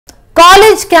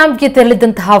College ಕ್ಯಾಂಪ್ಗೆ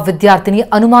ತೆರಳಿದಂತಹ ವಿದ್ಯಾರ್ಥಿನಿ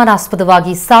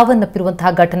ಅನುಮಾನಾಸ್ಪದವಾಗಿ ಸಾವನ್ನಪ್ಪಿರುವಂತಹ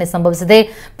ಘಟನೆ ಸಂಭವಿಸಿದೆ.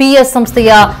 ಪಿಎಸ್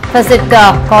ಸಂಸ್ಥೆಯ ಪೆಸಿಟ್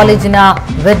ಕಾಲೇಜಿನ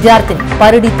ವಿದ್ಯಾರ್ಥಿನಿ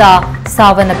ಪರಿಣಿತ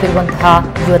ಸಾವನ್ನಪ್ಪಿರುವಂತಹ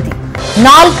ಯುವತಿ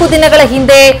 4 ದಿನಗಳ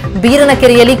ಹಿಂದೆ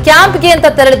ಬೀರನಕೆರೆಯಲ್ಲಿ ಕ್ಯಾಂಪ್ಗೆ ಅಂತ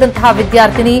ತೆರಳಿದಂತಹ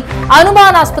ವಿದ್ಯಾರ್ಥಿನಿ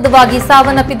ಅನುಮಾನಾಸ್ಪದವಾಗಿ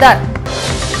ಸಾವನ್ನಪ್ಪಿದ್ದಾರೆ.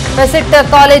 ಪೆಸಿಟ್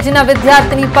ಕಾಲೇಜಿನ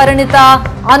ವಿದ್ಯಾರ್ಥಿನಿ ಪರಿಣಿತ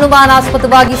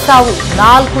ಅನುಮಾನಾಸ್ಪದವಾಗಿ ಸಾವು.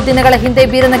 4 ದಿನಗಳ ಹಿಂದೆ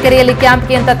ಬೀರನಕೆರೆಯಲ್ಲಿ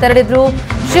ಕ್ಯಾಂಪ್ಗೆ ಅಂತ ತೆರಳಿದ್ರು.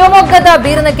 ಶಿವಮೊಗ್ಗದ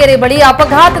ಬೀರನಕೆರೆ ಬಳಿ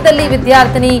ಅಪಘಾತದಲ್ಲಿ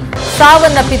ವಿದ್ಯಾರ್ಥಿನಿ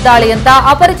ಸಾವನ್ನಪ್ಪಿದ್ದಾಳೆ ಅಂತ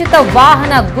ಅಪರಿಚಿತ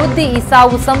ವಾಹನ ಗುದ್ದಿ ಈ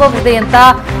ಸಾವು ಸಂಭವಿಸಿದೆ ಅಂತ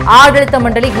ಆಡಳಿತ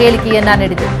ಮಂಡಳಿ ಹೇಳಿಕೆಯನ್ನ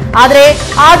ನೀಡಿದೆ. ಆದರೆ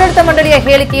ಆಡಳಿತ ಮಂಡಳಿಯ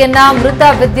ಹೇಳಿಕೆಯನ್ನ ಮೃತ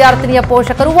ವಿದ್ಯಾರ್ಥಿನಿಯ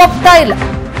ಪೋಷಕರು ಒಪ್ತಾ ಇಲ್ಲ.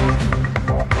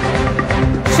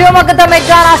 ಶಿವಮೊಗ್ಗದ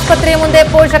ಮೆಗ್ಗಾನ್ ಆಸ್ಪತ್ರೆಯ ಮುಂದೆ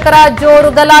ಪೋಷಕರ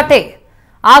ಜೋರು ಗಲಾಟೆ.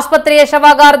 ಆಸ್ಪತ್ರೆಯ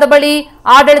ಶವಾಗಾರದ ಬಳಿ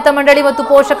ಆಡಳಿತ ಮಂಡಳಿ ಮತ್ತು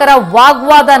ಪೋಷಕರ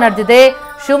ವಾಗ್ವಾದ ನಡೆದಿದೆ.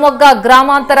 ಶಿವಮೊಗ್ಗ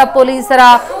ಗ್ರಾಮಾಂತರ ಪೊಲೀಸರ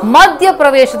ಮಧ್ಯ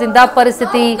ಪ್ರವೇಶದಿಂದ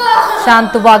ಪರಿಸ್ಥಿತಿ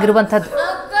ಶಾಂತವಾಗಿರುವಂತದ್ದು.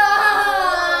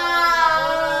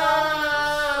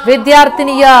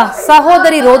 ವಿದ್ಯಾರ್ಥಿನಿಯ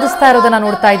ಸಹೋದರಿ ರೋಧಿಸ್ತಾ ಇರೋದನ್ನ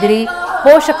ನೋಡ್ತಾ ಇದ್ದೀರಿ.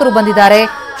 ಪೋಷಕರು ಬಂದಿದ್ದಾರೆ.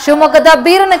 ಶಿವಮೊಗ್ಗದ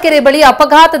ಬೀರನಕೆರೆ ಬಳಿ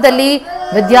ಅಪಘಾತದಲ್ಲಿ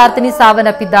ವಿದ್ಯಾರ್ಥಿನಿ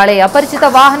ಸಾವನ್ನಪ್ಪಿದ್ದಾಳೆ. ಅಪರಿಚಿತ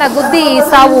ವಾಹನ ಗುದ್ದಿ ಈ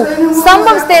ಸಾವು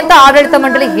ಸಂಭವಿಸಿದೆ ಅಂತ ಆಡಳಿತ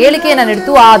ಮಂಡಳಿ ಹೇಳಿಕೆಯನ್ನ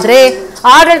ನೀಡಿತು. ಆದ್ರೆ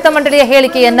ಆಡಳಿತ ಮಂಡಳಿಯ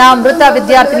ಹೇಳಿಕೆಯನ್ನ ಮೃತ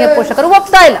ವಿದ್ಯಾರ್ಥಿನಿಯ ಪೋಷಕರು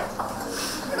ಒಪ್ತಾ ಇಲ್ಲ.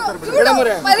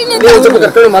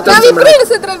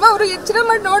 ಅವರು ಎಚ್ಚರ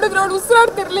ಮಾಡಿ ನೋಡಿದ್ರು, ಅವಳು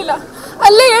ಉಸಿರಾಡ್ತಿರ್ಲಿಲ್ಲ.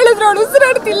 ಅಲ್ಲೇ ಹೇಳಿದ್ರು ಅವಳು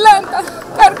ಉಸಿರಾಡ್ತಿಲ್ಲ ಅಂತ.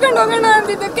 ಕರ್ಕೊಂಡು ಹೋಗೋಣ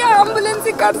ಅಂದಿದ್ದಕ್ಕೆ ಆಂಬುಲೆನ್ಸ್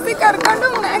ಕರ್ಸಿ ಕರ್ಕೊಂಡು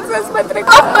ಮ್ಯಾಕ್ಸ್ ಆಸ್ಪತ್ರೆಗೆ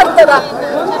ಬರ್ತಾರ.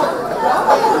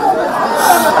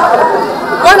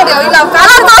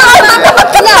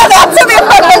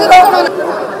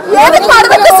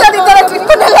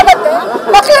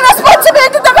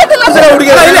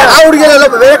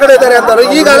 ಬೇರೆ ಕಡೆ ಇದ್ದಾರೆ ಅಂತಾರೆ.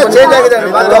 ಈಗ ಚೇಂಜ್ ಆಗಿದೆ.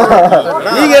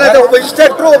 ಈಗ ಏನಾಯ್ತು, ಒಬ್ಬ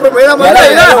ಇನ್ಸ್ಪೆಕ್ಟರ್ ಒಬ್ರು ಮೇಡಮ್